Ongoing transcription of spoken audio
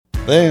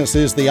This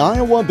is the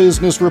Iowa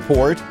Business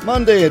Report,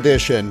 Monday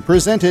edition,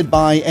 presented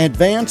by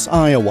Advance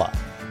Iowa.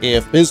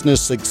 If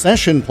business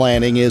succession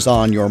planning is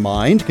on your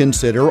mind,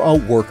 consider a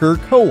worker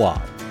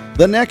co-op.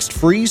 The next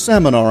free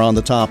seminar on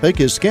the topic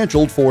is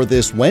scheduled for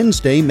this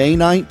Wednesday, May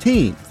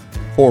 19th.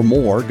 For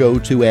more, go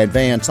to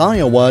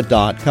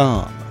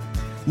advanceiowa.com.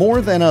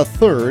 More than a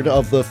third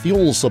of the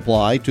fuel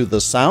supply to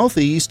the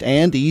southeast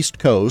and east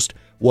coast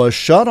was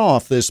shut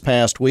off this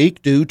past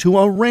week due to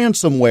a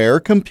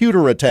ransomware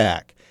computer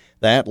attack.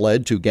 That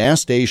led to gas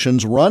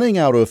stations running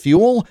out of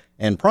fuel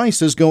and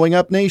prices going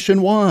up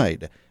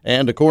nationwide.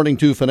 And according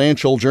to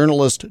financial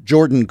journalist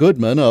Jordan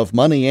Goodman of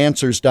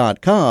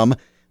MoneyAnswers.com,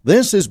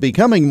 this is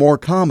becoming more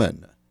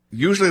common.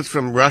 Usually it's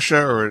from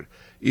Russia or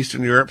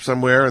Eastern Europe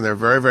somewhere, and they're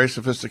very, very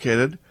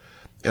sophisticated.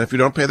 And if you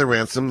don't pay the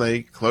ransom,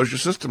 they close your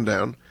system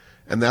down.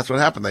 And that's what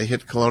happened. They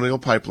hit Colonial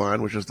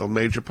Pipeline, which is the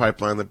major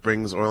pipeline that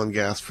brings oil and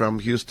gas from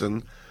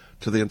Houston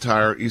to the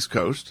entire East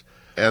Coast.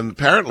 And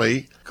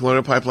apparently,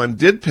 Colonial Pipeline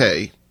did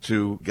pay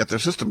to get their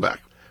system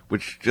back,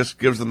 which just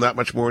gives them that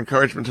much more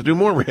encouragement to do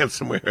more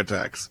ransomware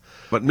attacks.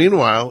 But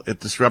meanwhile, it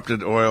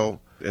disrupted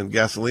oil and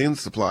gasoline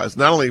supplies,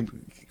 not only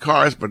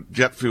cars, but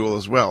jet fuel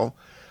as well,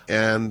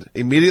 and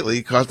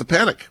immediately caused a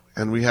panic.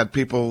 And we had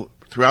people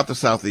throughout the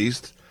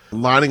Southeast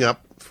lining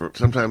up for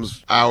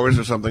sometimes hours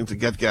or something to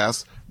get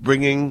gas,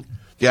 bringing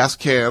gas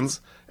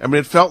cans. I mean,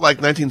 it felt like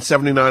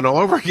 1979 all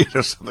over again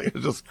or something. It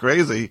was just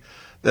crazy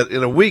that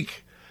in a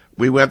week,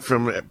 we went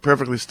from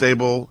perfectly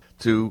stable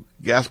to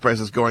gas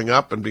prices going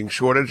up and being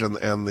shortage,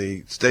 and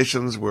the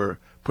stations were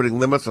putting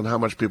limits on how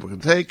much people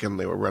could take, and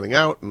they were running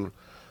out, and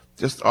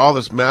just all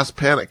this mass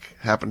panic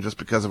happened just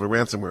because of a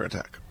ransomware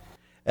attack.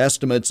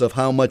 Estimates of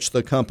how much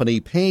the company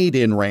paid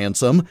in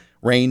ransom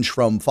range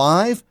from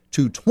 $5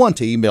 to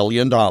 $20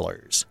 million.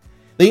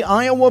 The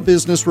Iowa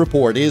Business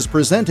Report is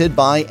presented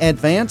by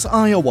Advance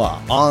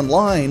Iowa,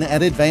 online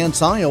at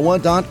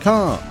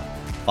advanceiowa.com.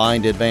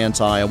 Find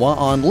Advance Iowa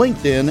on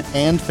LinkedIn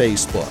and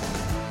Facebook.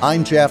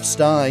 I'm Jeff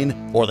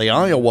Stein for the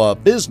Iowa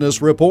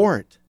Business Report.